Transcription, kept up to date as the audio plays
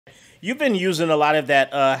you've been using a lot of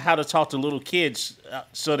that how to talk to little kids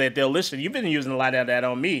so that they'll listen. You've been using a lot of that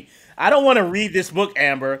on me. I don't want to read this book,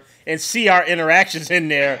 Amber, and see our interactions in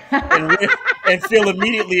there and feel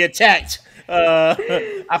immediately attacked.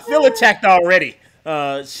 I feel attacked already.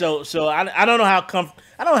 I don't know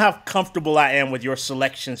I don't know how comfortable I am with your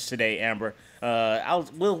selections today, Amber.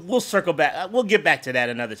 We'll circle back. We'll get back to that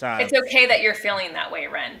another time. It's okay that you're feeling that way,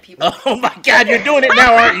 Ren. People. Oh my God, you're doing it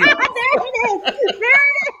now, aren't you? There it is. There it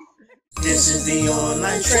is. This is the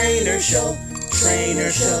Online Trainer Show.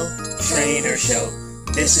 Trainer Show. Trainer Show.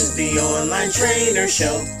 This is the Online Trainer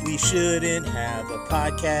Show. We shouldn't have a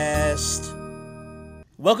podcast.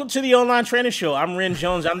 Welcome to the Online Trainer Show. I'm Ren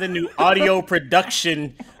Jones. I'm the new audio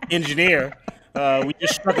production engineer. We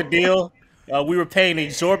just struck a deal. We were paying an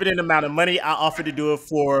exorbitant amount of money. I offered to do it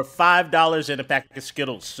for $5 and a pack of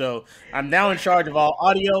Skittles. So I'm now in charge of all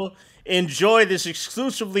audio. Enjoy this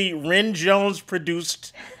exclusively Ren Jones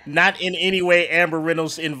produced, not in any way Amber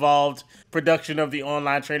Reynolds involved production of the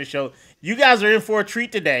Online Trainer Show. You guys are in for a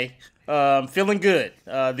treat today. Feeling good.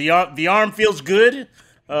 The arm feels good.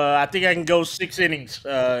 I think I can go 6 innings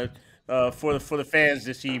for the fans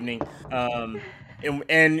this evening.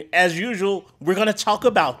 And as usual, we're going to talk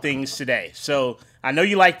about things today. So I know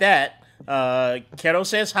you like that. Keto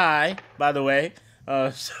says hi, by the way.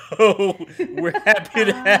 So we're happy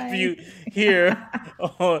to have you here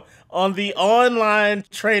on the Online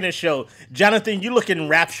Trainer Show. Jonathan, you're looking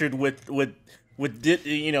raptured with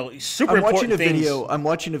super important things. I'm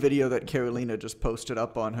watching a video that Carolina just posted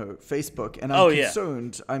up on her Facebook, and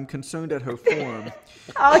I'm concerned at her form.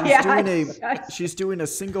 She's doing a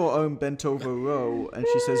single arm bent over row, and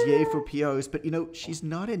she says yay for PRs, but she's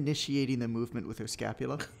not initiating the movement with her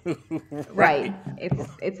scapula. Right.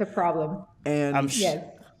 It's a problem. And yes.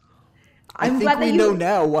 I think we know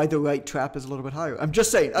now why the right trap is a little bit higher. I'm just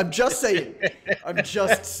saying.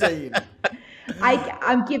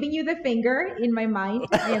 I'm giving you the finger in my mind.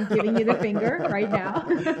 I am giving you the finger right now.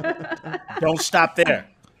 Don't stop there.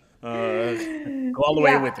 Go all the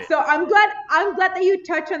way with it. So I'm glad that you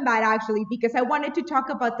touched on that actually, because I wanted to talk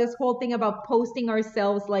about this whole thing about posting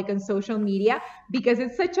ourselves like on social media, because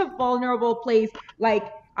it's such a vulnerable place.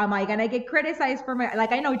 Like, am I gonna get criticized for my,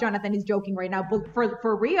 like, I know Jonathan is joking right now, but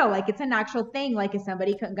for real, like, it's an actual thing. Like, is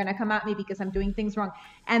somebody gonna come at me because I'm doing things wrong?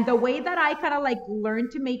 And the way that I kind of like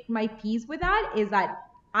learned to make my peace with that is that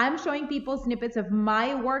I'm showing people snippets of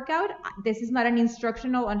my workout. This is not an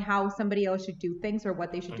instructional on how somebody else should do things or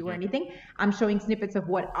what they should do or anything. I'm showing snippets of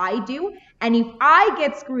what I do. And if I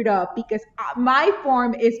get screwed up because my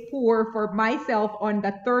form is poor for myself on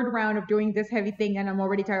the third round of doing this heavy thing and I'm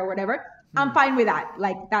already tired or whatever, I'm fine with that.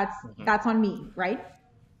 Like, that's on me, right?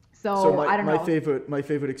 So I don't know. My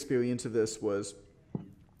favorite experience of this was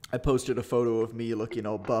I posted a photo of me looking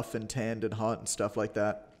all buff and tanned and hot and stuff like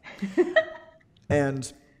that.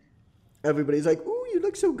 And everybody's like, ooh, you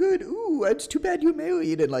look so good. Ooh, it's too bad you're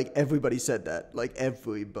married. And like everybody said that. Like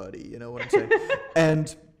everybody, you know what I'm saying?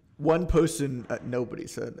 And one person, nobody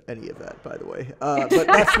said any of that, by the way.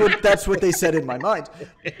 But that's what they said in my mind.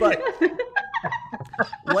 But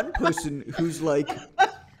one person who's like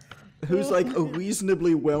a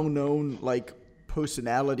reasonably well-known like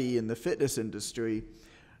personality in the fitness industry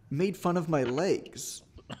made fun of my legs.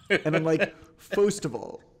 And I'm like, first of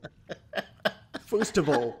all,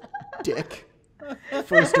 dick.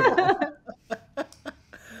 First of all.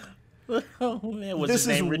 Oh, man, was this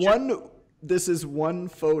his name is Richard? This is one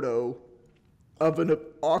photo of an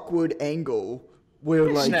awkward angle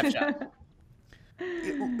where like Snapshot.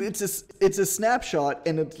 it's a snapshot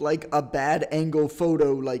and it's like a bad angle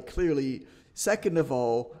photo, like clearly. Second of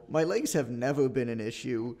all, my legs have never been an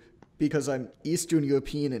issue because I'm Eastern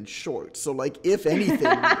European and short. So like if anything,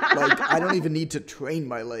 like I don't even need to train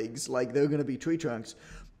my legs. Like they're gonna be tree trunks.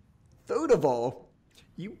 Third of all,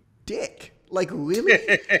 you dick. Like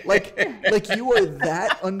really? like you are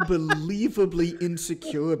that unbelievably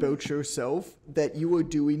insecure about yourself that you are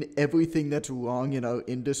doing everything that's wrong in our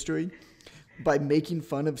industry by making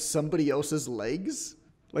fun of somebody else's legs?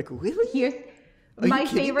 Like really? Here's my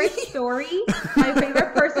favorite story. My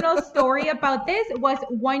favorite personal story about this was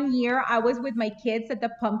one year I was with my kids at the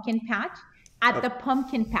pumpkin patch. Yeah, the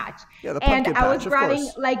pumpkin patch, and I was grabbing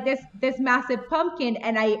like this massive pumpkin,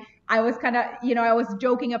 and I was kind of, I was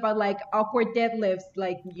joking about like awkward deadlifts,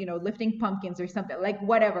 like, lifting pumpkins or something, like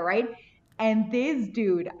whatever, right? And this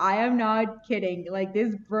dude, I am not kidding, like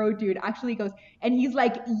this bro dude actually goes, and he's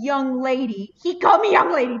like, young lady. He called me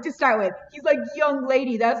young lady to start with. He's like, young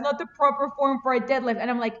lady, that's not the proper form for a deadlift.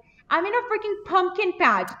 And I'm like, I'm in a freaking pumpkin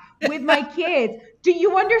patch with my kids. Do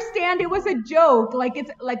you understand? It was a joke. Like, it's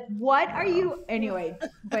like, what are you? Anyway,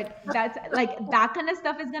 but that's like, that kind of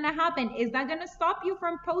stuff is going to happen. Is that going to stop you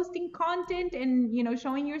from posting content and,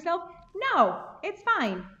 showing yourself? No, it's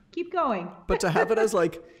fine. Keep going. But to have it as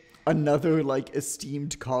like another like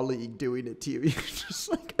esteemed colleague doing it to you, you're just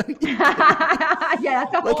like, yeah,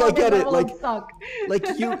 that's a whole I get it. level of suck. Like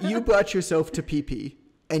you brought yourself to PP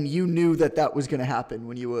and you knew that was going to happen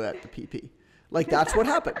when you were at the PP. Like, that's what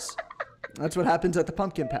happens. That's what happens at the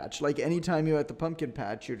pumpkin patch. Like, anytime you're at the pumpkin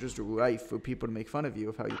patch, you're just rife for people to make fun of you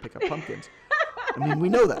of how you pick up pumpkins. I mean, we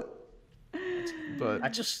know that. But I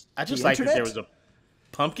just like that there was a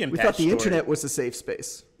pumpkin patch. We thought the story. internet was a safe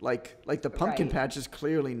space. Like the pumpkin Right. patch is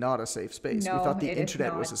clearly not a safe space. No, we thought the it is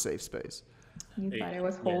internet not. was a safe space. You thought it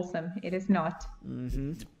was wholesome. It is not.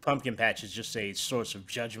 The pumpkin patch is just a source of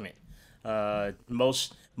judgment.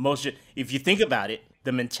 Most, if you think about it,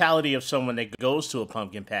 the mentality of someone that goes to a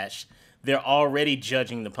pumpkin patch, they're already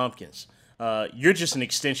judging the pumpkins. You're just an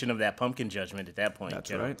extension of that pumpkin judgment at that point.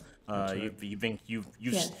 That's right.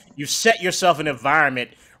 You've set yourself an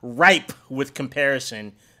environment ripe with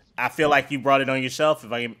comparison. I feel like you brought it on yourself,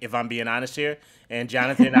 if I'm being honest here. And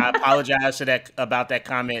Jonathan, I apologize about that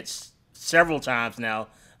comment several times now.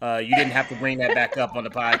 You didn't have to bring that back up on the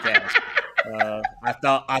podcast.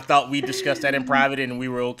 I thought we discussed that in private and we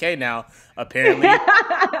were okay. Now apparently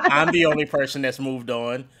I'm the only person that's moved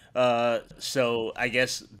on. So I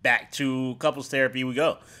guess back to couples therapy we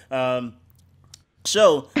go.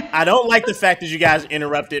 So I don't like the fact that you guys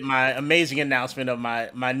interrupted my amazing announcement of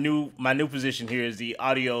my new position here as the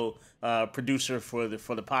audio producer for the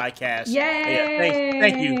podcast. Yay! Yeah,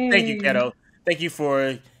 thank you, Keto. Thank you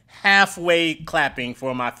for halfway clapping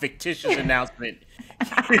for my fictitious announcement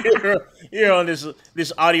here on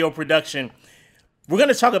this audio production. We're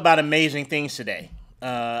gonna talk about amazing things today.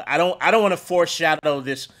 I don't want to foreshadow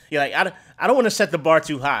this. I don't want to set the bar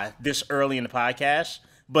too high this early in the podcast,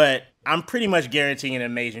 but I'm pretty much guaranteeing an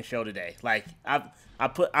amazing show today. Like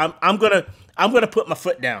I'm gonna put my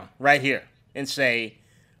foot down right here and say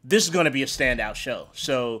this is gonna be a standout show.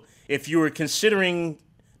 So if you were considering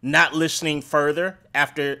not listening further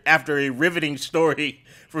after a riveting story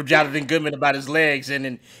from Jonathan Goodman about his legs and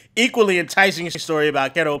an equally enticing story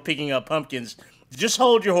about Keto picking up pumpkins, just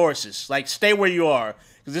hold your horses. Like, stay where you are,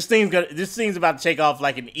 because this thing's about to take off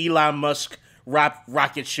like an Elon Musk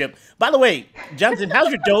rocket ship. By the way, Jonathan, how's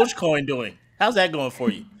your Dogecoin doing? How's that going for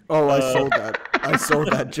you? Oh, I sold that. I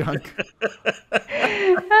sold that junk.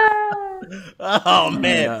 Oh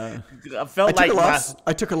man, I felt like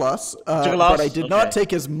I took a loss, took a loss? but I did not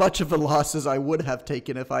take as much of a loss as I would have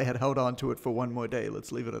taken if I had held on to it for one more day.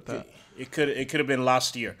 Let's leave it at that. It could have been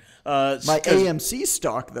lost year. My AMC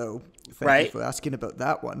stock, though. Thank you for asking about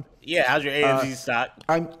that one. Yeah, how's your AMC stock?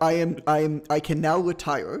 I can now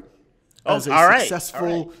retire as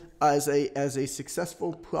a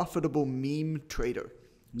successful, profitable meme trader.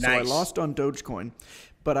 Nice. So I lost on Dogecoin,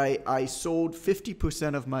 but I sold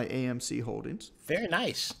 50% of my AMC holdings. Very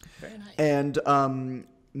nice. Very nice. And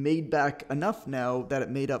made back enough now that it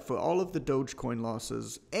made up for all of the Dogecoin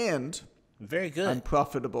losses, and very good. I'm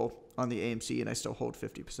profitable on the AMC, and I still hold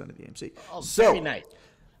 50% of the AMC. Oh, so, very nice.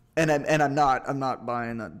 And I'm not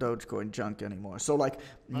buying that Dogecoin junk anymore. So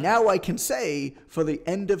now I can say for the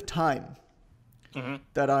end of time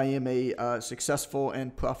that I am a successful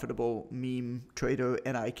and profitable meme trader,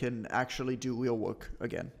 and I can actually do real work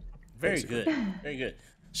again. Very good. Very good.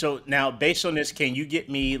 So now, based on this, can you get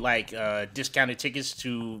me discounted tickets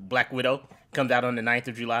to Black Widow? Comes out on the 9th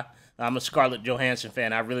of July. I'm a Scarlett Johansson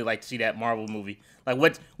fan. I really like to see that Marvel movie. Like,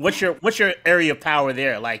 what's your area of power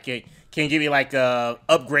there? Like, can you give me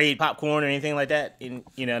upgrade popcorn or anything like that? No,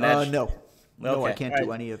 Okay. I can't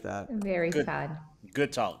do any of that. Very sad.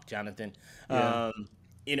 Good talk, Jonathan. Yeah.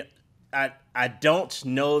 I don't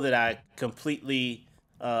know that I completely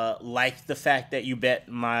like the fact that you bet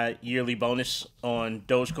my yearly bonus on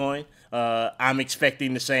Dogecoin. I'm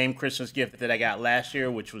expecting the same Christmas gift that I got last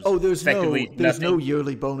year, which was there's no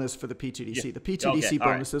yearly bonus for the PTDC. Yeah. The PTDC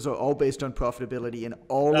bonuses are all based on profitability, and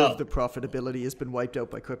all of the profitability has been wiped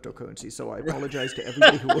out by cryptocurrency. So I apologize to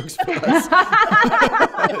everybody who works for us.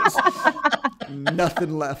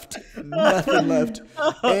 Nothing left.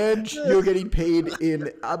 And you're getting paid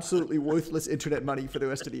in absolutely worthless internet money for the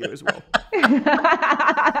rest of the year as well.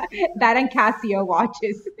 That and Casio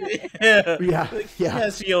watches. Yeah.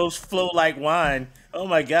 Casios flow like wine. Oh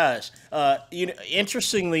my gosh.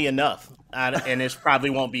 Interestingly enough, and this probably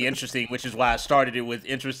won't be interesting, which is why I started it with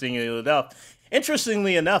interestingly enough.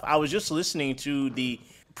 Interestingly enough, I was just listening to the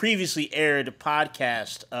previously aired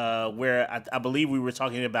podcast where I believe we were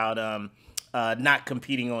talking about not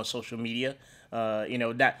competing on social media.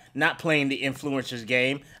 Not playing the influencers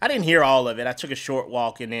game. I didn't hear all of it. I took a short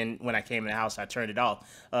walk, and then when I came in the house, I turned it off.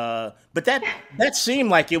 But that seemed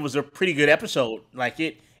like it was a pretty good episode. Like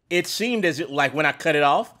it seemed as like when I cut it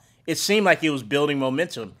off, it seemed like it was building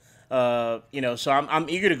momentum. So I'm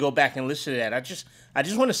eager to go back and listen to that. I just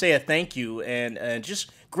want to say a thank you and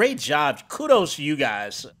just great job. Kudos to you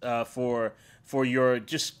guys for your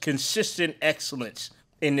just consistent excellence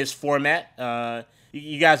in this format.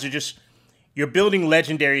 You guys are you're building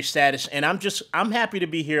legendary status, and I'm happy to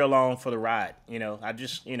be here along for the ride.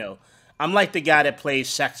 I'm like the guy that plays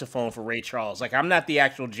saxophone for Ray Charles. Like, I'm not the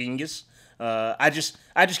actual genius. I just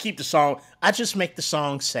keep the song. I just make the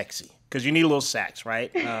song sexy because you need a little sax,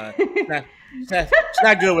 right? It's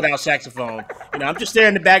not good without saxophone. I'm just there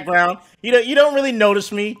in the background. You don't really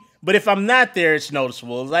notice me, but if I'm not there, it's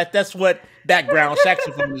noticeable. Like, that's what background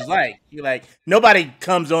saxophone is like. You're like, nobody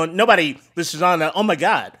listens on that. Oh my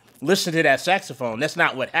God. Listen to that saxophone. That's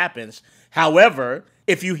not what happens. However,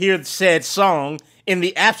 if you hear said song in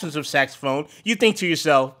the absence of saxophone, you think to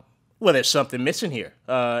yourself, well, there's something missing here.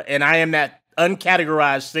 And I am that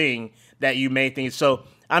uncategorized thing that you may think. So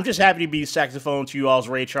I'm just happy to be saxophone to you all's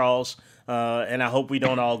Ray Charles. And I hope we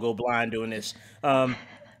don't all go blind doing this.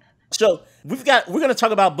 So we're going to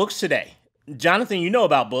talk about books today. Jonathan, you know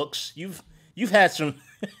about books. You've had some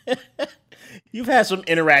You've had some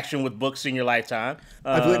interaction with books in your lifetime.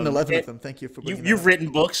 I've written 11 of them. Thank you for bringing You've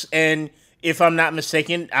written books, and if I'm not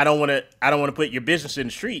mistaken, I don't want to put your business in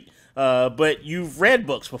the street. But you've read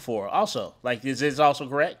books before, also. Like, is this also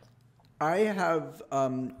correct? I have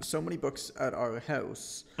so many books at our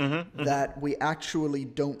house that we actually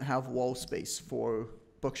don't have wall space for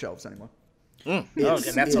bookshelves anymore. And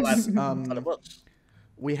that's a lot of books.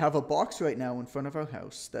 We have a box right now in front of our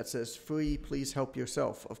house that says "Free, please help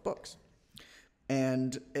yourself" of books,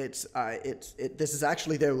 and this is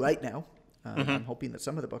actually there right now. I'm hoping that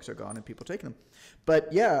some of the books are gone and people taking them,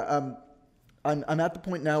 but yeah, I'm at the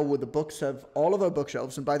point now where the books have all of our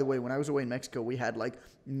bookshelves. And by the way, when I was away in Mexico, we had like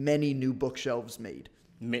many new bookshelves made.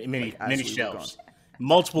 Many shelves,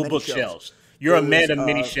 multiple bookshelves. You're a man of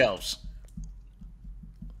many shelves.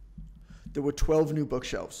 There were 12 new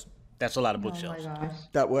bookshelves. That's a lot of bookshelves. Oh my gosh.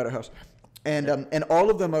 That were at our house. And all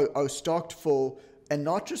of them are stocked full, and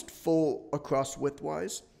not just full across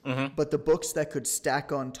widthwise, but the books that could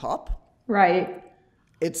stack on top. Right.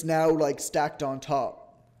 It's now like stacked on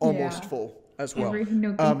top, almost full as well. Every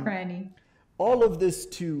nook and cranny. All of this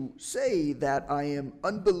to say that I am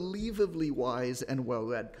unbelievably wise and well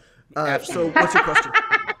read. So what's your question?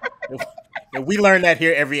 We learn that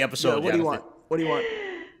here every episode. Yeah, what do you want? What do you want?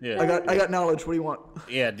 Yeah. I got knowledge. What do you want?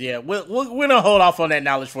 Yeah. We're gonna hold off on that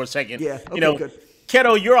knowledge for a second. Yeah. Okay, good.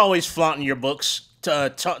 Keto, you're always flaunting your books,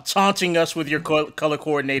 taunting us with your color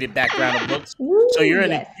coordinated background of books. Ooh, so you're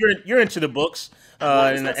into the books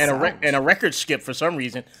and a record skip for some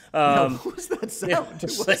reason. What was that sound? Yeah, What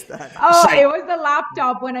was that? Oh, it was the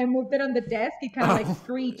laptop. When I moved it on the desk, it kind of like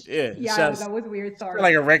screeched. Yeah, that was weird. Sorry.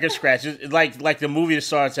 Like a record scratch. It's like the movie that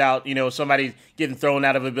starts out, somebody getting thrown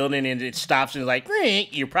out of a building and it stops and it's like,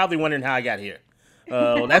 you're probably wondering how I got here.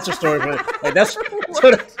 That's a story.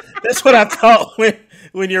 That's what I thought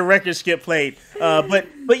when your record skip played.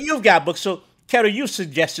 But you've got books. So, Keto, you've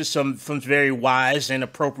suggested some very wise and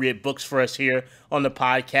appropriate books for us here on the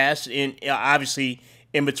podcast, obviously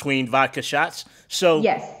in between vodka shots. So,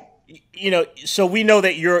 yes. So we know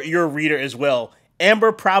that you're a reader as well.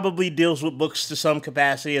 Amber probably deals with books to some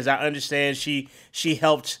capacity, as I understand. She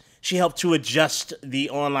helped to adjust the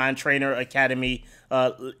Online Trainer Academy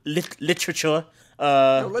literature.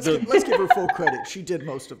 Let's give her full credit. She did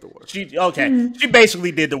most of the work. She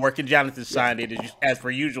basically did the work, and Jonathan signed it as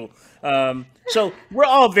per usual. So we're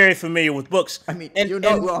all very familiar with books. I mean, you're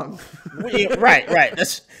not wrong. Right.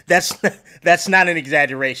 That's not an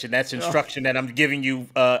exaggeration. That's instruction that I'm giving you,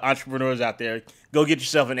 entrepreneurs out there. Go get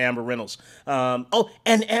yourself an Amber Reynolds. And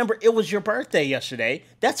Amber, it was your birthday yesterday.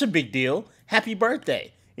 That's a big deal. Happy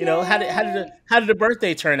birthday. How did the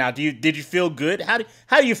birthday turn out? Did you feel good? How do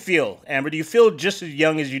you feel, Amber? Do you feel just as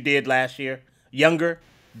young as you did last year? Younger?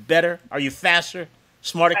 Better? Are you faster?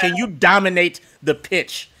 Smarter? Can you dominate the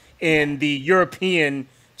pitch in the European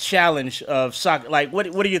challenge of soccer? Like, what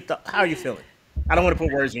are you? How are you feeling? I don't want to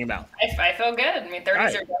put words in your mouth. I feel good. I mean,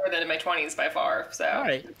 30s are better than in my 20s by far. So. All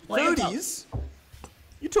right. 30s?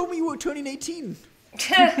 You told me you were turning 18.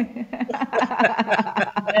 And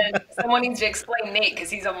someone needs to explain Nate because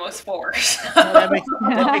he's almost 4. So. That makes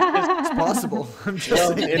It's possible. I'm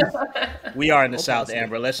just saying. We are in the South,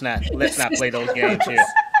 Amber. Let's not play those games here.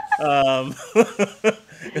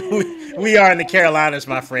 we are in the Carolinas,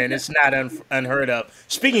 my friend. It's not unheard of.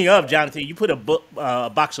 Speaking of, Jonathan, you put a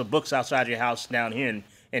box of books outside your house down here,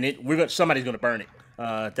 and somebody's gonna burn it.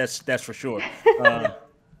 That's for sure.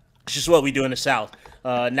 It's just what we do in the South.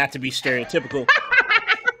 Not to be stereotypical.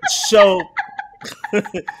 So,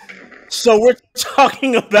 so we're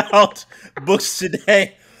talking about books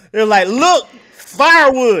today. They're like, look,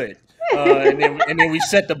 firewood. And then we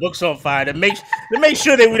set the books on fire to make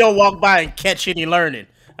sure that we don't walk by and catch any learning.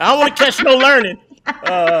 I don't want to catch no learning.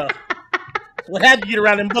 What had to get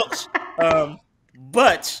around them books?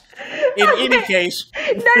 But in any case, no.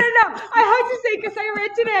 I have to say, because I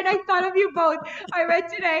read today and I thought of you both. I read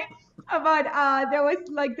today about there was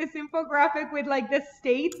like this infographic with like the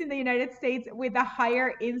states in the United States with the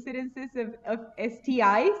higher incidences of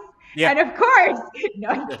STIs. Yeah. And of course,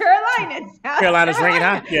 North Carolina. Carolina's ringing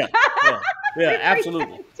high. Yeah,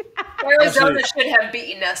 absolutely. Arizona should have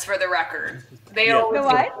beaten us for the record.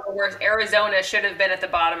 Arizona should have been at the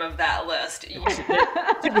bottom of that list.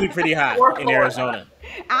 Typically pretty high in Arizona.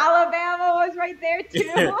 Alabama was right there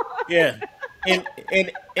too. Yeah.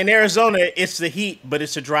 In Arizona, it's the heat, but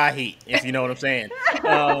it's a dry heat, if you know what I'm saying.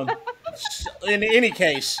 In any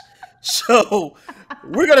case, so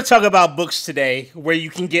we're going to talk about books today where you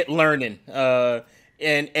can get learning.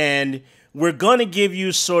 And we're going to give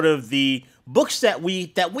you sort of the books that we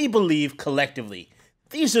believe collectively.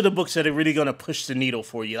 These are the books that are really going to push the needle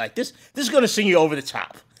for you. Like this is going to send you over the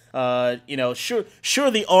top.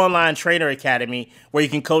 Sure, the Online Trainer Academy, where you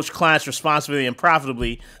can coach clients responsibly and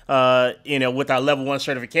profitably, with our level 1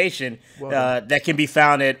 certification, that can be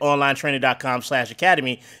found at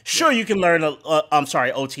onlinetrainer.com/academy. Sure, you can learn,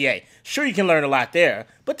 OTA. Sure, you can learn a lot there,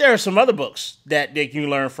 but there are some other books that you can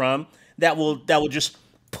learn from that will just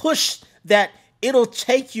push that. It'll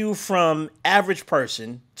take you from average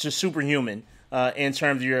person to superhuman in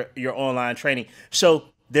terms of your online training. So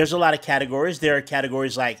there's a lot of categories. There are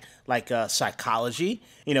categories like psychology.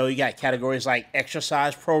 You got categories like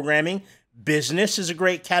exercise programming. Business is a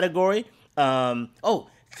great category.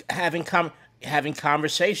 Having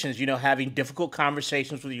conversations. Having difficult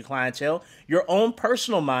conversations with your clientele. Your own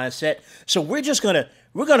personal mindset. So we're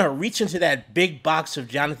gonna reach into that big box of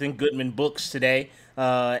Jonathan Goodman books today,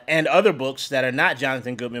 and other books that are not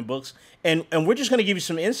Jonathan Goodman books, and we're just gonna give you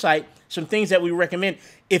some insight. Some things that we recommend.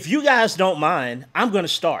 If you guys don't mind, I'm going to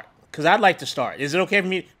start because I'd like to start. Is it okay for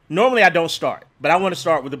me? Normally, I don't start, but I want to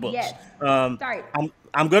start with the books. Yes. Start.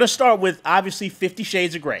 I'm going to start with, obviously, 50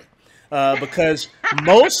 Shades of Grey because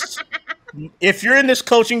if you're in this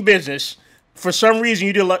coaching business, for some reason,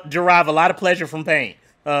 you derive a lot of pleasure from pain.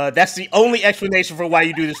 That's the only explanation for why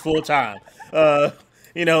you do this full time.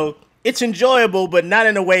 It's enjoyable, but not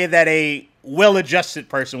in a way that a well-adjusted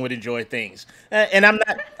person would enjoy things. And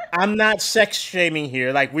I'm not sex shaming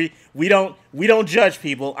here. Like we don't judge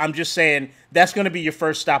people. I'm just saying that's going to be your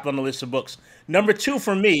first stop on the list of books. Number 2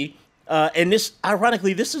 for me, and this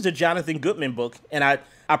ironically, this is a Jonathan Goodman book, and I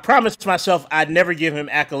promised myself I'd never give him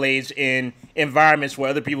accolades in environments where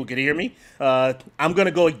other people could hear me. I'm going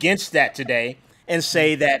to go against that today and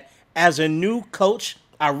say that as a new coach,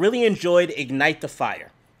 I really enjoyed Ignite the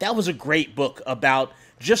Fire. That was a great book about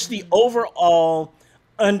just the overall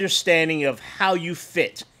understanding of how you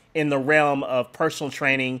fit in the realm of personal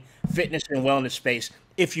training, fitness, and wellness space.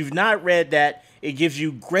 If you've not read that, it gives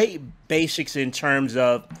you great basics in terms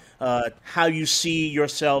of how you see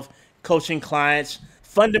yourself coaching clients,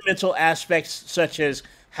 fundamental aspects such as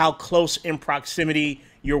how close in proximity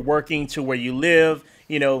you're working to where you live,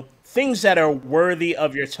 things that are worthy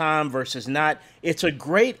of your time versus not. It's a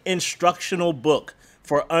great instructional book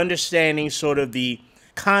for understanding sort of the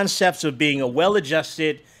concepts of being a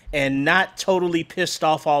well-adjusted and not totally pissed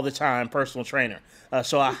off all the time personal trainer.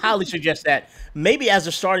 So I highly suggest that maybe as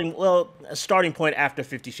a starting point after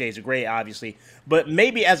 50 Shades of Grey, obviously, but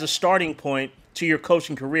maybe as a starting point to your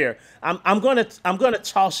coaching career. I'm gonna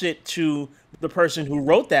toss it to the person who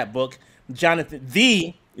wrote that book, Jonathan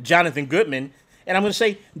Goodman, and I'm gonna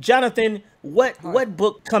say, Jonathan, what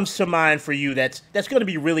book comes to mind for you that's going to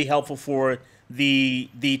be really helpful for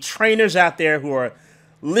the trainers out there who are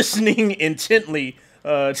listening intently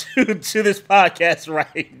to this podcast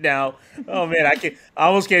right now? Oh man, I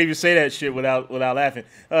almost can't even say that shit without laughing.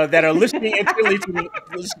 That are listening intently to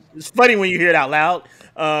it's funny when you hear it out loud.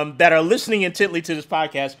 That are listening intently to this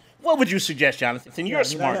podcast. What would you suggest, Jonathan? You're a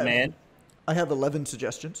smart man. I have 11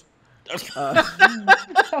 suggestions.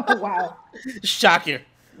 Oh wow! Shocker.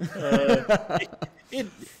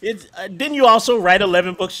 Didn't you also write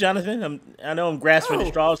 11 books, Jonathan? I know I'm grasping at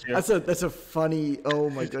straws here. That's a funny. Oh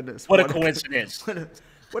my goodness! What a coincidence! What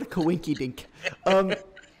a coinky dink.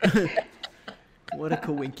 What a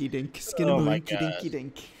coinky dink. Oh my Skinnamarink dinky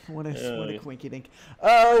dink. What a coinky dink.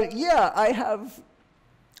 Yeah, I have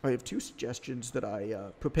 2 suggestions that I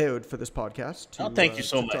prepared for this podcast. Thank you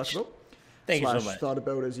so much. Thank you so much. Thought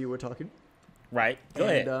about as you were talking. Right. Go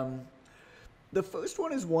ahead. The first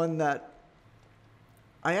one is one that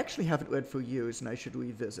I actually haven't read for years and I should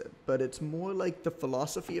revisit, but it's more like the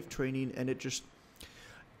philosophy of training, and it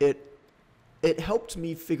helped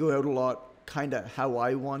me figure out a lot kind of how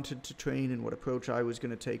I wanted to train and what approach I was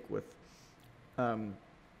going to take with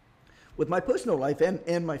my personal life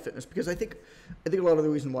and my fitness, because I think a lot of the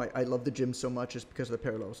reason why I love the gym so much is because of the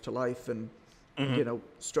parallels to life and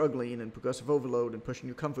struggling and progressive overload and pushing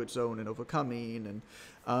your comfort zone and overcoming,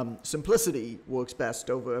 and simplicity works best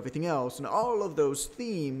over everything else, and all of those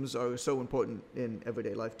themes are so important in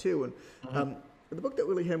everyday life too. And the book that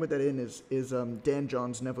really hammered that in is Dan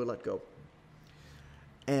John's Never Let Go.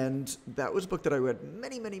 And that was a book that I read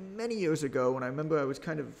many, many, many years ago, and I remember I was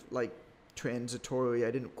kind of like transitory.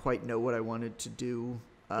 I didn't quite know what I wanted to do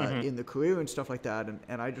in the career and stuff like that,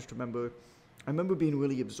 and I just remember being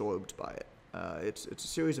really absorbed by it. It's a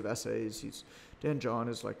series of essays. Dan John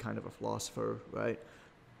is like kind of a philosopher, right?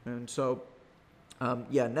 And so,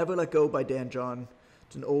 Never Let Go by Dan John.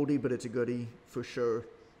 It's an oldie, but it's a goodie for sure.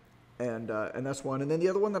 And that's one. And then the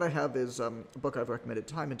other one that I have is a book I've recommended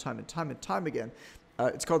time and time again.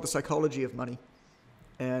 It's called The Psychology of Money,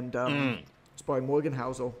 and it's by Morgan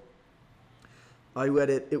Housel. I read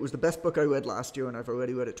it. It was the best book I read last year, and I've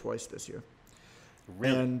already read it twice this year.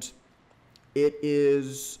 Really? And it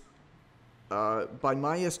is, by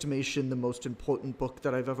my estimation, the most important book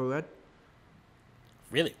that I've ever read.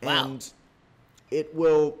 Really? Wow. And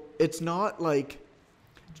it's not going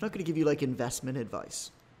to give you like investment advice.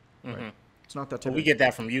 Right? It's not that type Well, we get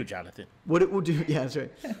that from you, Jonathan. What it will do, yeah, that's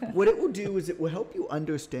right. What it will do is it will help you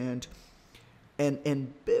understand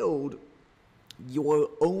and build your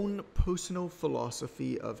own personal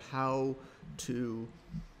philosophy of how to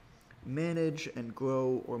manage and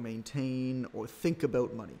grow or maintain or think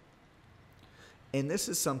about money. And this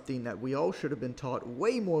is something that we all should have been taught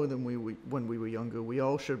way more than when we were younger. We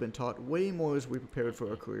all should have been taught way more as we prepared for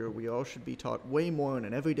our career. We all should be taught way more on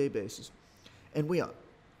an everyday basis. And we are.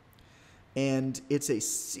 And it's a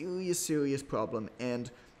serious, serious problem. And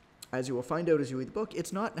as you will find out as you read the book,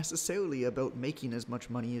 it's not necessarily about making as much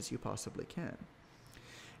money as you possibly can.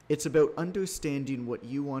 It's about understanding what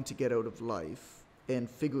you want to get out of life and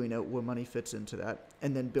figuring out where money fits into that,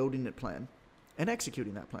 and then building a plan and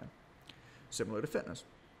executing that plan. Similar to fitness,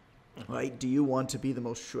 right? Do you want to be the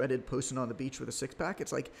most shredded person on the beach with a six-pack?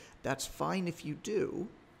 It's like, that's fine if you do.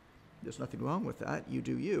 There's nothing wrong with that. You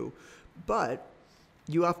do you. But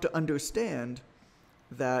you have to understand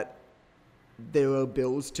that there are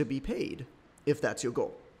bills to be paid if that's your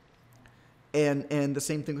goal. And the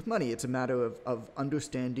same thing with money. It's a matter of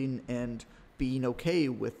understanding and being okay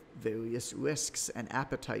with various risks and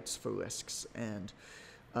appetites for risks, and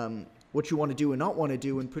what you want to do and not want to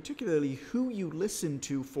do, and particularly who you listen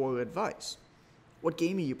to for advice. What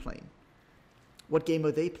game are you playing? What game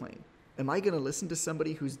are they playing? Am I going to listen to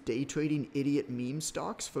somebody who's day trading idiot meme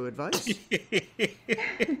stocks for advice?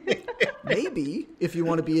 Maybe, if you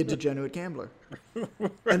want to be a degenerate gambler.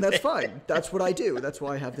 And that's fine. That's what I do. That's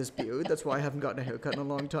why I have this beard. That's why I haven't gotten a haircut in a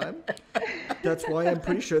long time. That's why I'm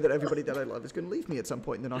pretty sure that everybody that I love is going to leave me at some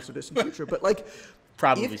point in the not so distant future. But like,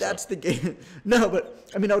 probably if that's the game. No, but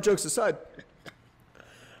I mean, all jokes aside,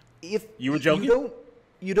 if you were joking,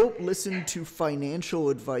 you don't listen to financial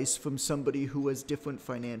advice from somebody who has different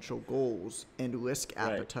financial goals and risk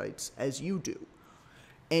appetites as you do.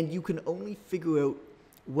 And you can only figure out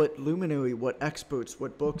what luminary, what experts,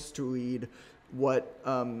 what books to read, what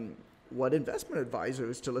investment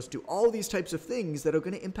advisors to listen to, all these types of things that are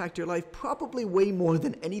going to impact your life probably way more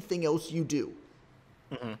than anything else you do,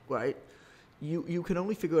 right? You can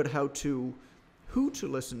only figure out who to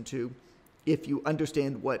listen to if you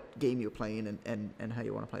understand what game you're playing and how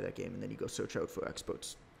you want to play that game, and then you go search out for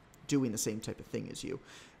experts doing the same type of thing as you.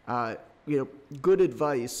 Good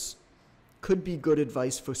advice could be good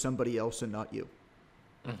advice for somebody else and not you,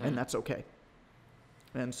 and that's okay.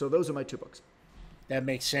 And so those are my 2 books. That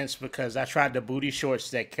makes sense, because I tried the booty shorts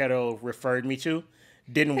that Keto referred me to.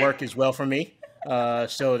 Didn't work as well for me.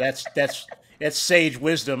 So that's sage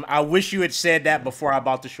wisdom. I wish you had said that before I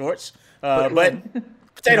bought the shorts. But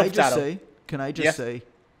potato. Can I just say,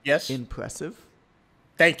 yes? Impressive.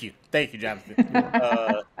 Thank you,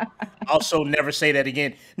 Jonathan. Also, never say that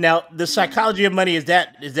again. Now, The Psychology of Money, is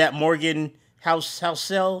that Morgan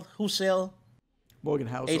Housel? Morgan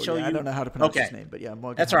Housel. Yeah, I don't know how to pronounce his name, but yeah,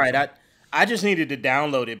 Morgan. That's Housel. all right. I just needed to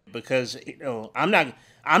download it because I'm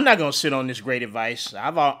not gonna sit on this great advice.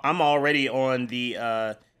 I'm already on the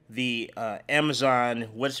Amazon.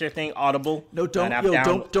 What's their thing? Audible. No, don't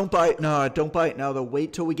And don't buy it. No, don't buy it now. Though,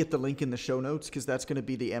 wait till we get the link in the show notes because that's going to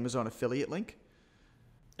be the Amazon affiliate link.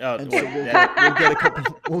 And so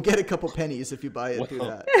we'll get a couple pennies if you buy it through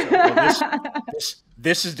that.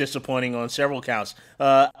 This is disappointing on several counts.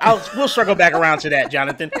 We'll circle back around to that,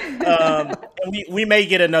 Jonathan. We may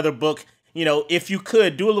get another book. If you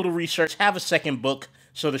could do a little research, have a second book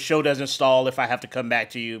so the show doesn't stall if I have to come back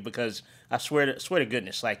to you, because I swear to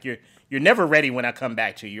goodness, like you're never ready when I come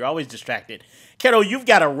back to you. You're always distracted. Keto, you've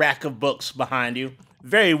got a rack of books behind you,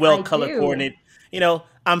 very well color coordinated.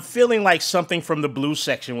 I'm feeling like something from the blue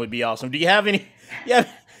section would be awesome. Do you have any? You have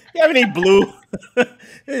any blue?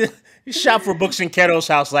 You shop for books in Keto's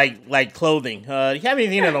house like clothing. Do you have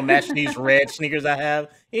anything that'll match these red sneakers I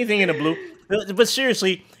have? Anything in the blue? But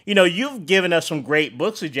seriously, you've given us some great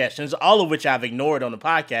book suggestions, all of which I've ignored on the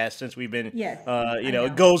podcast since we've been,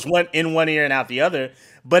 it goes one ear and out the other.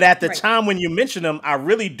 But at the time when you mention them, I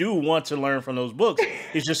really do want to learn from those books.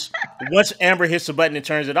 It's just once Amber hits the button and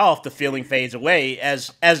turns it off, the feeling fades away,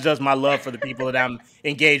 as does my love for the people that I'm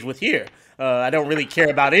engaged with here. I don't really care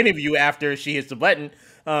about any of you after she hits the button.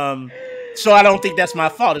 So I don't think that's my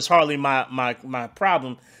fault. It's hardly my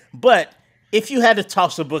problem. But if you had to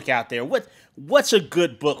toss a book out there, what's a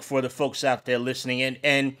good book for the folks out there listening?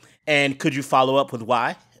 And could you follow up with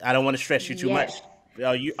why? I don't want to stress you too much. All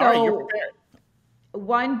right, you're prepared.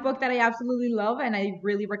 One book that I absolutely love and I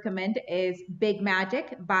really recommend is Big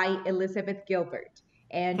Magic by Elizabeth Gilbert.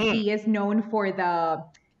 And she is known for the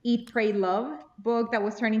Eat, Pray, Love book that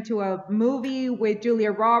was turned into a movie with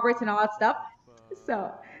Julia Roberts and all that stuff.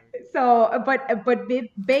 But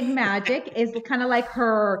Big Magic is kind of like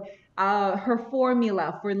her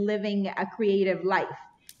formula for living a creative life.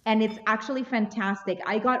 And it's actually fantastic.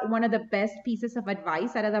 I got one of the best pieces of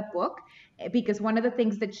advice out of the book, because one of the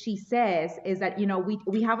things that she says is that,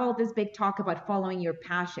 we have all this big talk about following your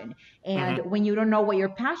passion. And when you don't know what your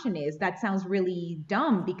passion is, that sounds really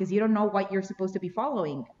dumb because you don't know what you're supposed to be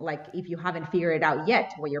following. Like if you haven't figured it out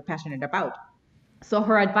yet, what you're passionate about. So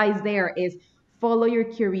her advice there is follow your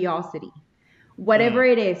curiosity. Whatever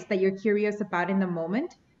it is that you're curious about in the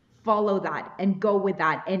moment, follow that and go with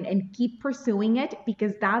that and keep pursuing it,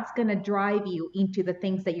 because that's going to drive you into the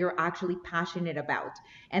things that you're actually passionate about.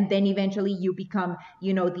 And then eventually you become,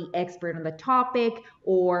 the expert on the topic,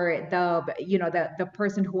 or the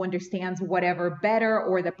person who understands whatever better,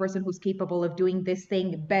 or the person who's capable of doing this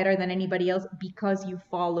thing better than anybody else, because you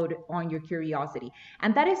followed on your curiosity.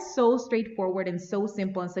 And that is so straightforward and so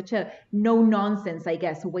simple and such a no nonsense, I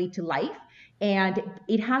guess, way to life. And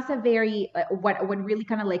it has a very, what really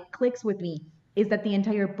kind of like clicks with me is that the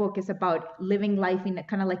entire book is about living life in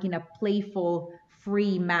kind of like in a playful,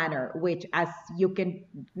 free manner, which, as you can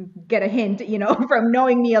get a hint, from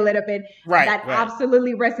knowing me a little bit, that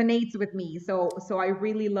absolutely resonates with me. So I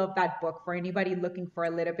really love that book for anybody looking for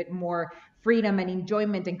a little bit more freedom and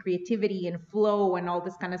enjoyment and creativity and flow and all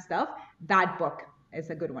this kind of stuff. That book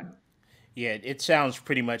is a good one. Yeah, it sounds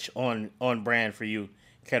pretty much on brand for you,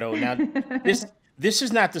 Keto. Now, this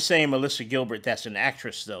is not the same Melissa Gilbert. That's an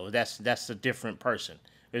actress, though. That's a different person.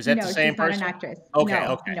 Is that the same person? No, she's not an actress.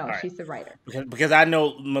 Okay. No, right. She's a writer. Because I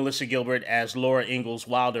know Melissa Gilbert as Laura Ingalls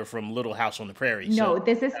Wilder from Little House on the Prairie. No,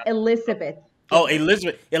 this is Elizabeth. Oh,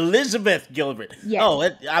 Elizabeth Gilbert. Yes. Oh,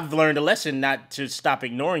 I've learned a lesson not to stop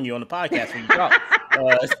ignoring you on the podcast when you talk.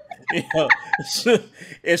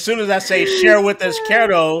 As soon as I say share with us,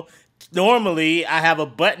 Keto, normally I have a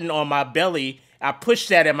button on my belly. I push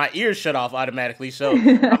that and my ears shut off automatically. So I'm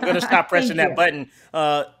going to stop pressing that button.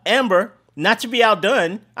 Amber, not to be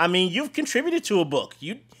outdone, I mean, you've contributed to a book.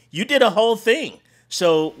 You did a whole thing.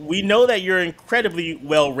 So we know that you're incredibly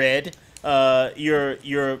well-read.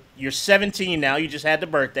 You're 17 now. You just had the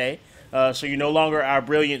birthday. So you're no longer our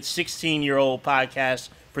brilliant 16-year-old podcast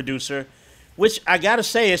producer, which I got to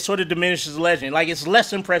say, it sort of diminishes the legend. Like, it's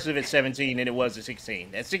less impressive at 17 than it was at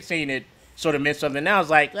 16. At 16, it sort of meant something. Now it's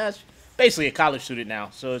like, that's basically a college student now,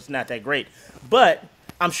 so it's not that great. But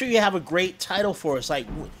I'm sure you have a great title for us. Like,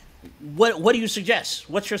 what do you suggest?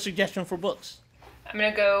 What's your suggestion for books? I'm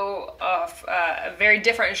going to go off a very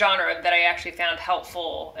different genre that I actually found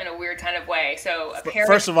helpful in a weird kind of way. So,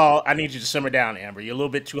 first of all, I need you to simmer down, Amber. You're a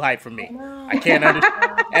little bit too hyped for me. Oh, no. I can't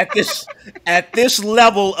understand at this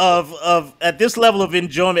level of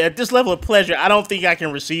enjoyment, at this level of pleasure. I don't think I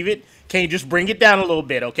can receive it. Can you just bring it down a little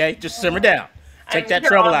bit, okay? Just simmer down. Take that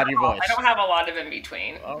trouble out of your voice. I don't have a lot of in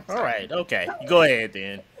between. Oh, all right. Okay. Go ahead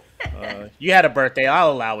then. You had a birthday.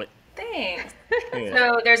 I'll allow it. Thanks. Yeah.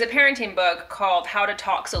 So there's a parenting book called How to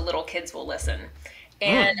Talk So Little Kids Will Listen.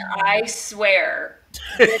 And I swear,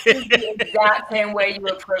 this is the exact same way you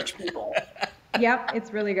approach people. Yep,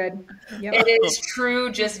 it's really good. Yep. It is true,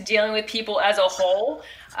 just dealing with people as a whole,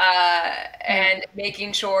 and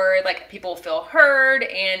making sure like people feel heard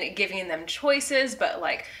and giving them choices, but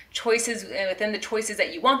like choices within the choices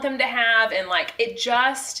that you want them to have, and like it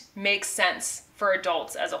just makes sense for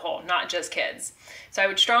adults as a whole, not just kids. So I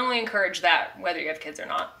would strongly encourage that, whether you have kids or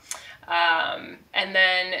not. And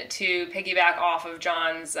then to piggyback off of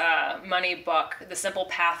John's money book, The Simple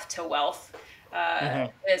Path to Wealth.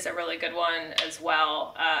 Is a really good one as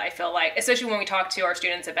well. I feel like, especially when we talk to our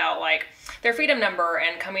students about like their freedom number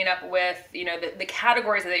and coming up with, you know, the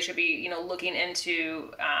categories that they should be, you know, looking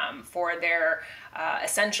into for their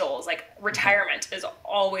essentials. Like retirement is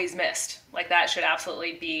always missed. Like that should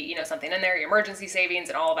absolutely be, you know, something in there, your emergency savings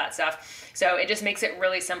and all of that stuff. So it just makes it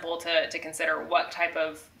really simple to consider what type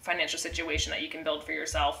of financial situation that you can build for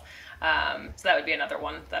yourself. So that would be another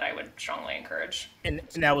one that I would strongly encourage. And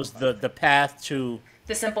that was the path to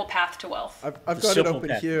The Simple Path to Wealth. I've got it open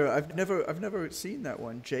here. I've never seen that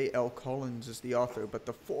one. J.L. Collins is the author, but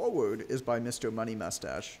the foreword is by Mr. Money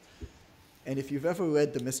Mustache. And if you've ever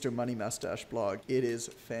read the Mr. Money Mustache blog, it is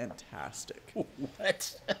fantastic. what?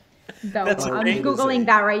 So That's I'm amazing. Googling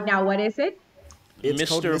that right now. What is it? It's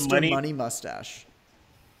called Mr. Mr. Money Mustache.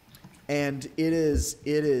 And it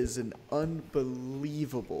is an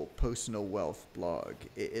unbelievable personal wealth blog.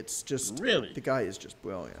 It's just Really? the guy is just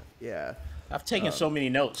brilliant. Yeah. I've taken so many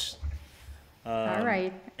notes. All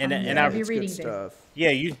right. and I'm and gonna I've- be It's reading good this. stuff. Yeah,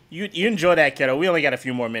 you enjoy that, kiddo. We only got a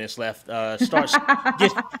few more minutes left.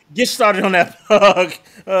 Get started on that plug.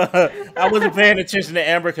 I wasn't paying attention to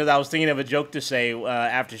Amber because I was thinking of a joke to say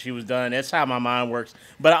after she was done. That's how my mind works.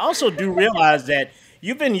 But I also do realize that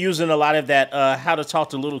you've been using a lot of that how to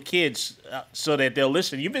talk to little kids so that they'll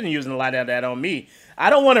listen. You've been using a lot of that on me. I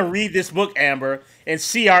don't want to read this book, Amber, and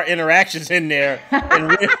see our interactions in there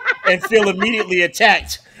and feel immediately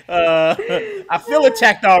attacked. I feel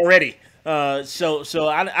attacked already. So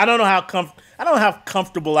I don't know how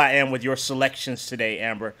comfortable I am with your selections today,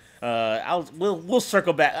 Amber. We'll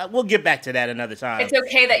circle back. We'll get back to that another time. It's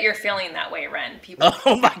okay that you're feeling that way, Ren. People.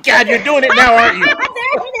 Oh my God, you're doing it now, aren't you? There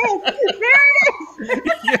it is. There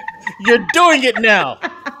it is. You're doing it now.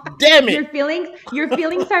 Damn Your it.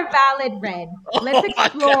 feelings are valid, Red. Let's my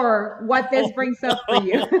explore what this brings up for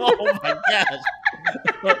you. Oh my gosh.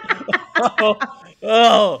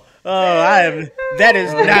 I am. That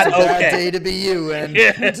is not It's a bad okay. day to be you, and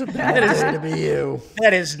Yeah. it's a bad day to be you.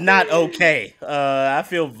 That is not okay. I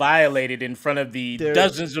feel violated in front of the There-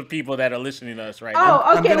 dozens of people that are listening to us right now. Oh,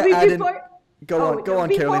 I'm okay. gonna add in- Before Go on, before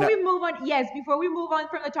Carolina. we move on, before we move on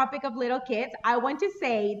from the topic of little kids, I want to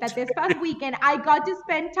say that this past weekend I got to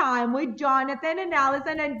spend time with Jonathan and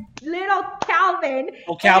Allison and little Calvin.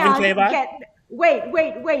 Oh, Calvin And came by?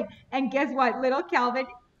 Wait. And guess what? Little Calvin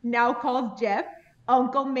now calls Jeff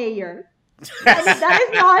Uncle Mayor. And that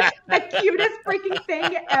is not the cutest freaking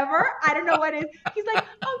thing ever. I don't know what it is. He's like,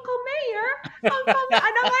 Uncle Mayor, Uncle Mayor.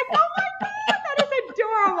 And I'm like, oh my God, that is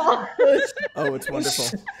adorable. Oh, it's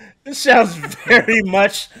wonderful. This sounds very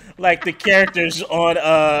much like the characters on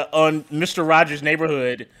Mr. Rogers'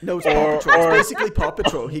 Neighborhood. No, it's Paw Patrol. It's basically Paw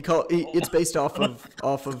Patrol. It's based off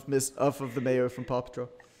of the mayor from Paw Patrol.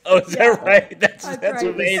 Oh, is that right? That's right.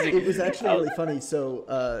 amazing. It was actually really funny. So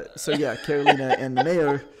yeah, Carolina and the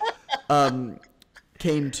mayor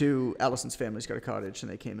came to Allison's family's got a cottage,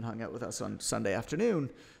 and they came and hung out with us on Sunday afternoon.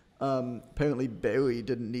 Apparently Barry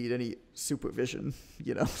didn't need any supervision,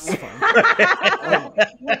 it's fine.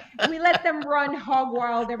 We let them run hog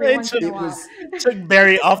wild every They once in a while. took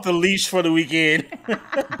Barry off the leash for the weekend.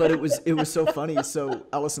 But it was so funny. So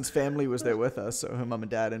Allison's family was there with us, so her mom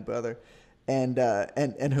and dad and brother, and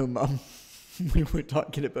her mom. We were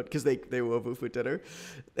talking about, because they were over for dinner,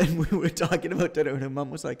 and we were talking about dinner, and her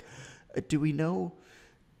mom was like, "Do we know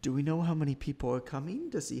how many people are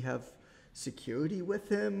coming? Does he have security with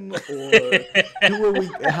him, or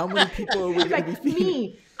how many people are we She's going to be like, feeding?"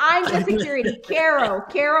 me, I'm the security. Caro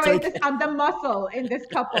I'm the muscle in this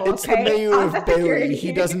couple, It's okay? the mayor I'm the of Barry. security.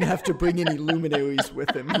 He doesn't have to bring any luminaries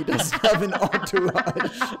with him. He doesn't have an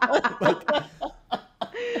entourage.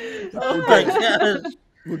 Oh my gosh.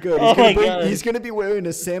 We're good. Oh my God. He's gonna be wearing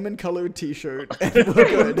a salmon-colored T-shirt, and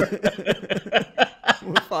we're good.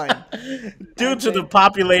 We're fine. Due to the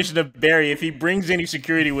population of Barry, if he brings any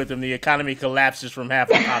security with him, the economy collapses from half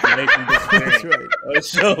the population disappearing.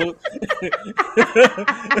 That's right. So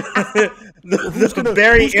the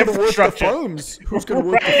Barry Who's gonna work the infrastructure. farms? Who's gonna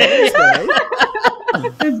work the farms then? Eh?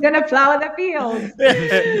 Who's gonna plow the fields?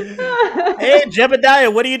 Hey,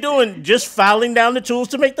 Jebediah, what are you doing? Just filing down the tools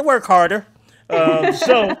to make the work harder.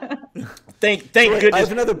 So thank goodness. I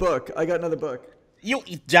have another book. I got another book.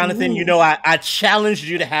 Jonathan, I challenged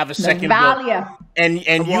you to have a second book, and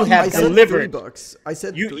you have I said delivered. 3 books. I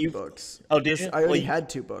said 3 books. Oh, did you? I already had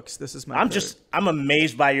 2 books. This is my. I'm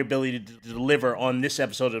amazed by your ability to deliver on this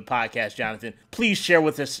episode of the podcast, Jonathan. Please share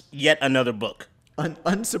with us yet another book.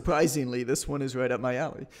 Unsurprisingly, this one is right up my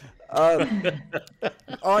alley.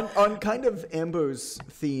 On kind of Amber's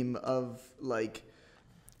theme of like,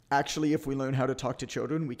 actually, if we learn how to talk to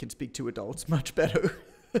children, we can speak to adults much better.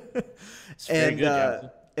 And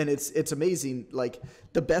it's amazing. Like,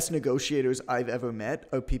 the best negotiators I've ever met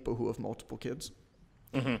are people who have multiple kids.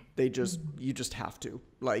 Mm-hmm. You just have to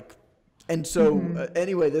like. And so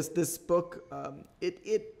anyway, this book,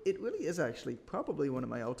 it really is actually probably one of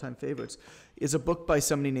my all-time favorites. Is a book by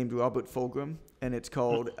somebody named Robert Fulghum, and it's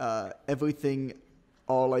called Everything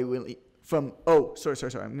All I Really from. Oh, sorry.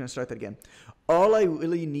 I'm going to start that again. All I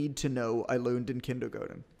Really Need to Know I Learned in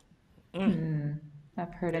Kindergarten.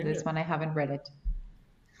 I've heard of this one. I haven't read it.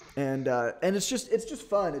 And it's just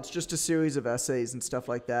fun. It's just a series of essays and stuff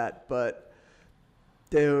like that, but.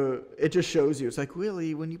 It just shows you. It's like,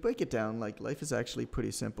 really, when you break it down, like, life is actually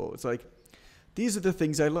pretty simple. It's like, these are the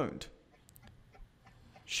things I learned.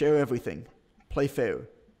 Share everything. Play fair.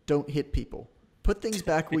 Don't hit people. Put things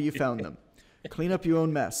back where you found them. Clean up your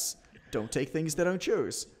own mess. Don't take things that aren't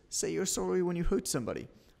yours. Say you're sorry when you hurt somebody.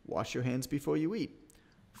 Wash your hands before you eat.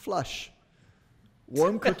 Flush.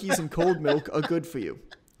 Warm cookies and cold milk are good for you.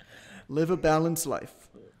 Live a balanced life.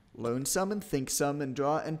 Learn some and think some and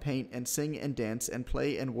draw and paint and sing and dance and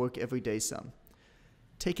play and work every day some.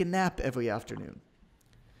 Take a nap every afternoon.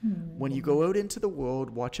 When you go out into the world,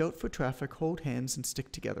 watch out for traffic, hold hands, and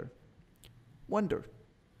stick together. Wonder.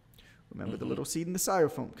 Remember the little seed in the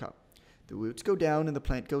styrofoam cup. The roots go down and the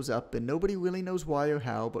plant goes up, and nobody really knows why or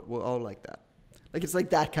how, but we're all like that. Like, it's like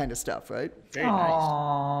that kind of stuff, right? Very nice.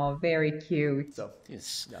 Oh, very cute. So,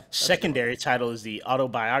 his secondary title is the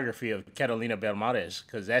autobiography of Catalina Belmontes,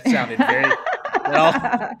 because that sounded very.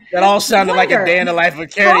 that all sounded like a day in the life of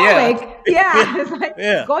Carrie. Yeah. It's like,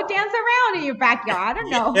 go dance around in your backyard. I don't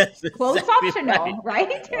know. Yes, Clothes optional,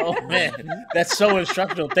 right? Oh man, that's so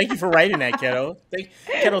instructional. Thank you for writing that, Keto. Thank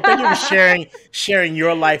you for sharing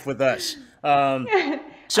your life with us.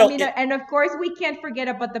 So, and of course, we can't forget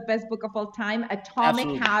about the best book of all time,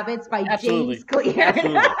 Atomic Habits by James Clear.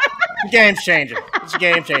 Absolutely. Game changer. It's a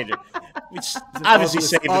game changer. It's obviously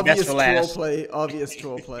saved the best for last. Obvious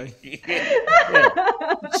troll play.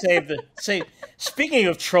 Speaking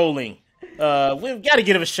of trolling, we've got to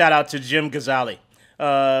give a shout out to Jim Ghazali.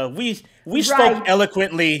 We spoke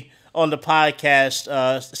eloquently on the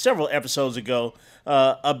podcast several episodes ago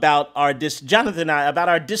about Jonathan and I, about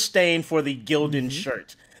our disdain for the Gildan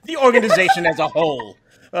shirt. The organization as a whole,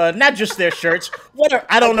 not just their shirts.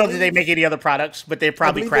 I don't know that they make any other products, but they're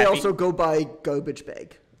probably crappy. They also go by garbage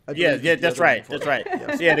bag. Yeah, that's right.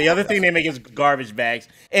 Yes. Yeah, the other thing they make is garbage bags.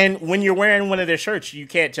 And when you're wearing one of their shirts, you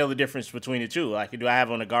can't tell the difference between the two. Like, do I have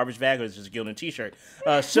on a garbage bag or is this a Gildan T-shirt?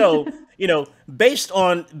 So, based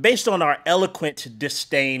on our eloquent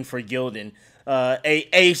disdain for Gildan,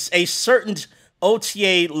 a certain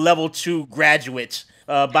OTA level 2 graduate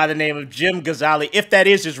by the name of Jim Ghazali, if that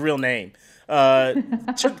is his real name,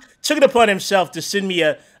 took it upon himself to send me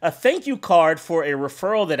a thank you card for a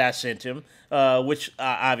referral that I sent him, which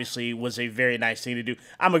obviously was a very nice thing to do.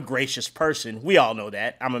 I'm a gracious person. We all know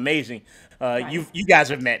that. I'm amazing. You guys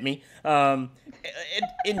have met me. And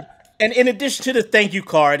in addition to the thank you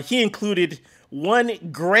card, he included one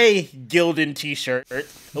gray Gildan T-shirt,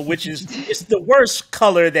 which is it's the worst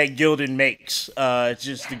color that Gildan makes.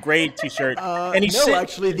 Just the gray T-shirt. And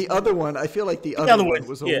actually, the other one. I feel like the other one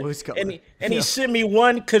was the worst color. And he sent me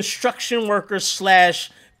one construction worker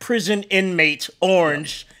 / prison inmate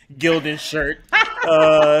orange Gildan shirt.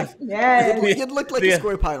 It looked like a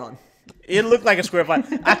square pylon. It looked like a square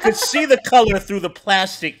pylon. I could see the color through the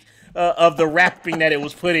plastic of the wrapping that it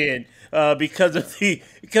was put in. Because of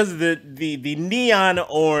the neon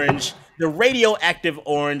orange, the radioactive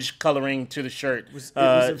orange coloring to the shirt.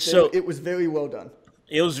 It was very well done.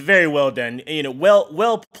 It was very well done.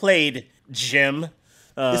 Well played, Jim.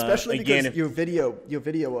 Especially because your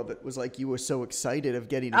video of it was like you were so excited of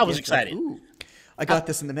getting it. I was excited. Like, ooh, I got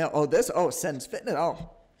this in the mail. Sen's Fitness.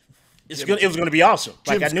 It was going to be awesome.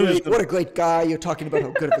 Like, I knew what a great guy. You're talking about how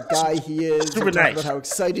good of a guy he is. Super You're nice. About how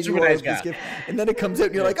excited Super you are nice of this guy. gift. And then it comes out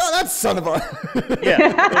and you're like, oh, that's son of a...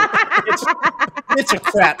 It's a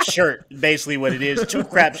crap shirt, basically what it is. 2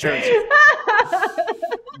 crap shirts.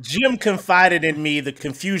 Jim confided in me the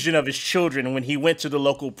confusion of his children when he went to the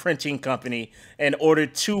local printing company and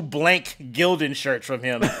ordered 2 blank Gildan shirts from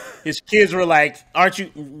him. His kids were like,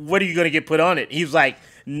 what are you going to get put on it? He was like,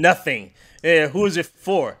 nothing. Who is it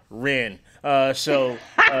for? Ren. So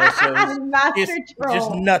Master troll.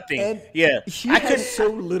 Just nothing. And yeah. He has so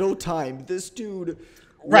little time. This dude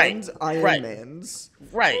runs Ironmans.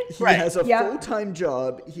 He has a full-time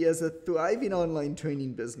job. He has a thriving online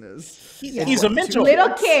training business. He's a mentor.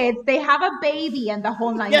 Little kids, they have a baby and the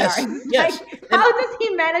whole 9 yards. Yes. Like, how does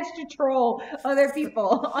he manage to troll other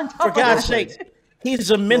people on top For of God's that? sakes,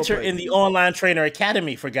 he's a mentor in the Online Trainer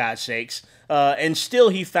Academy, for God's sakes. And still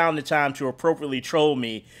he found the time to appropriately troll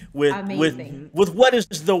me with what is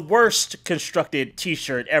the worst constructed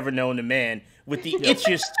t-shirt ever known to man, with the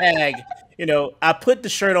itchiest tag. You know, I put the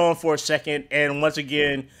shirt on for a second, and once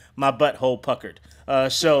again, my butthole puckered.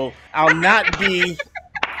 So I'll not be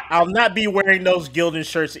wearing those Gildan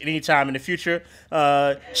shirts anytime in the future.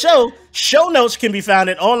 So show notes can be found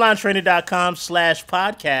at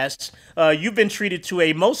onlinetrainer.com/podcasts. You've been treated to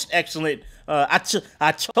a most excellent. I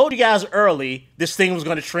told you guys early this thing was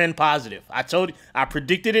going to trend positive. I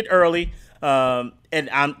predicted it early, and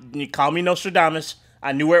you call me Nostradamus.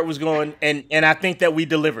 I knew where it was going, and I think that we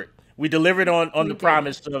delivered. We delivered on the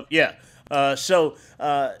promise of So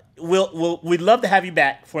we'd love to have you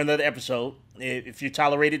back for another episode. If you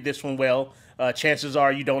tolerated this one well, chances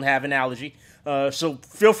are you don't have an allergy. So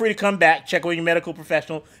feel free to come back. Check on your medical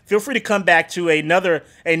professional. Feel free to come back to another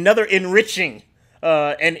enriching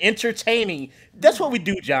and entertaining. That's what we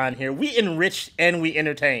do, John. Here we enrich and we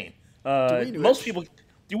entertain. Most people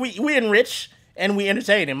we enrich and we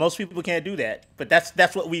entertain, and most people can't do that. But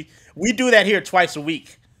that's what we do that here twice a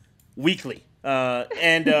week, weekly.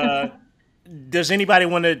 And does anybody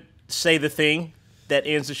want to say the thing that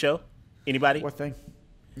ends the show? Anybody? What thing?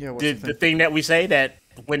 Yeah, what's the thing that we say that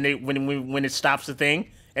when it stops the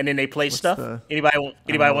thing and then they play stuff. Anybody want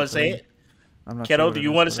to say it? I'm not Keto, sure do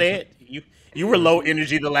you want to say it? You were low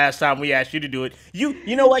energy the last time we asked you to do it.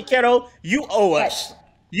 You know what, Keto? You owe us.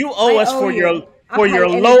 You owe us for your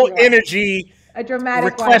low energy a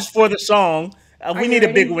dramatic request for the song. We need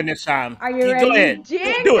a big one this time. Are you ready? Go ahead.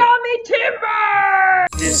 Jingle me timber!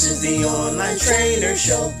 This is the Online Trainer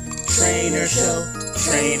Show. Trainer Show.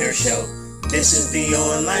 Trainer Show. This is the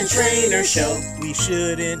Online Trainer Show. We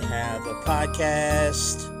shouldn't have a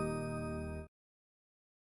podcast.